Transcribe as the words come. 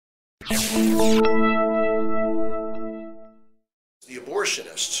The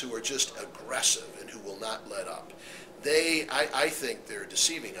abortionists who are just aggressive and who will not let up, I think they're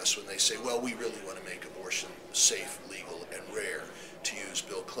deceiving us when they say, well, we really want to make abortion safe, legal, and rare, to use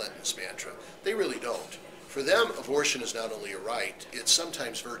Bill Clinton's mantra. They really don't. For them, abortion is not only a right, it's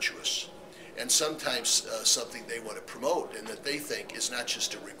sometimes virtuous, and sometimes something they want to promote and that they think is not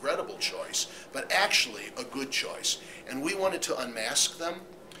just a regrettable choice, but actually a good choice. And we wanted to unmask them.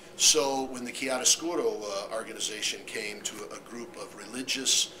 So when the Chiaroscuro organization came to a group of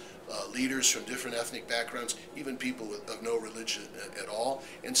religious leaders from different ethnic backgrounds, even people of no religion at all,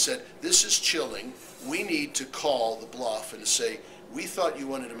 and said, this is chilling, we need to call the bluff and to say, we thought you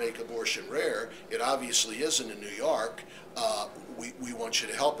wanted to make abortion rare, it obviously isn't in New York, we want you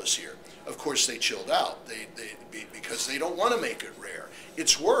to help us here. Of course they chilled out, because they don't want to make it rare.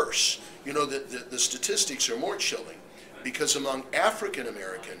 It's worse. You know, the statistics are more chilling, because among African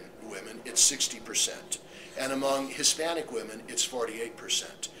American women it's 60%, and among Hispanic women it's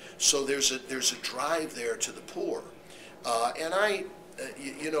 48%. So there's a drive there to the poor, and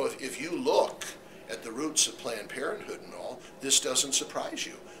you know, if you look at the roots of Planned Parenthood and all, this doesn't surprise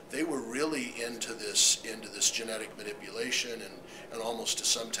you. They were really into this genetic manipulation and almost to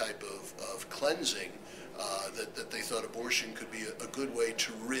some type of cleansing, that they thought abortion could be a good way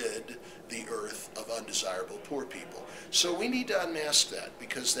to rid the earth of undesirable poor people. So we need to unmask that,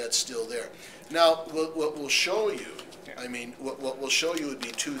 because that's still there. Now, what we'll show you, I mean, what we'll show you would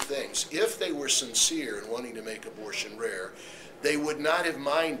be two things. If they were sincere in wanting to make abortion rare, they would not have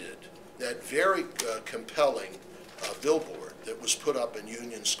minded that very compelling billboard that was put up in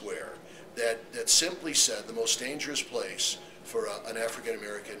Union Square that simply said the most dangerous place for an African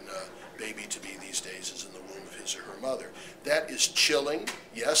American baby to be these days is in the womb of his or her mother. That is chilling.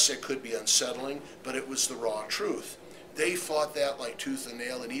 Yes, it could be unsettling, but it was the raw truth. They fought that like tooth and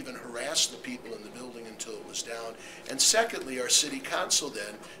nail and even harassed the people in the building until it was down. And secondly, our city council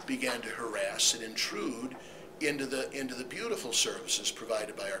then began to harass and intrude into the beautiful services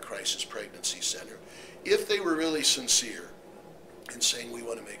provided by our Crisis Pregnancy Center. If they were really sincere in saying we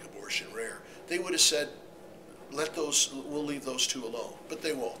want to make abortion rare, they would have said, we'll leave those two alone, but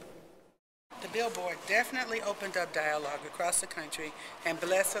they won't. The billboard definitely opened up dialogue across the country, and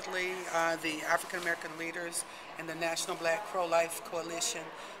blessedly the African American leaders and the National Black Pro-Life Coalition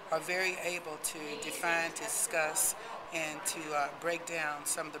are very able to define, to discuss, and to break down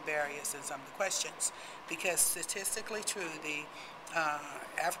some of the barriers and some of the questions. Because statistically true, the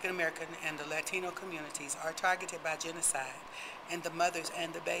African American and the Latino communities are targeted by genocide, and the mothers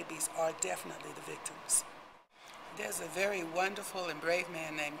and the babies are definitely the victims. There's a very wonderful and brave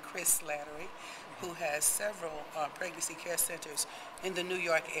man named Slattery who has several pregnancy care centers in the New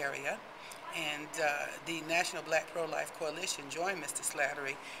York area, and the National Black Pro-Life Coalition joined Mr.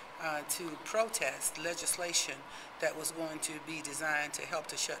 Slattery to protest legislation that was going to be designed to help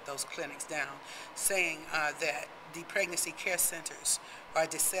to shut those clinics down, saying that the pregnancy care centers are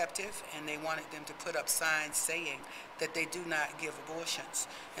deceptive, and they wanted them to put up signs saying that they do not give abortions.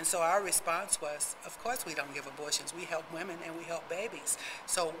 And so our response was, of course we don't give abortions. We help women and we help babies.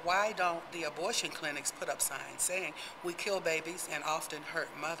 So why don't the abortion clinics put up signs saying we kill babies and often hurt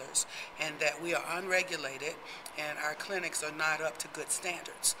mothers, and that we are unregulated and our clinics are not up to good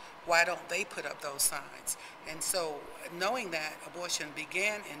standards? Why don't they put up those signs? And so knowing that abortion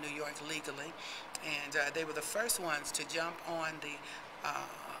began in New York legally, and they were the first ones to jump on the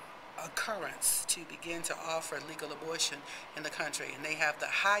occurrence to begin to offer legal abortion in the country, and they have the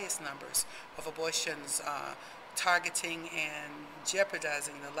highest numbers of abortions targeting and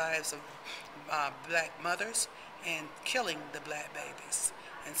jeopardizing the lives of black mothers and killing the black babies,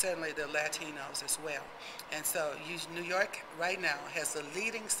 and certainly the Latinos as well. And so New York right now has the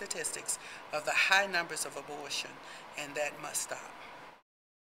leading statistics of the high numbers of abortion, and that must stop.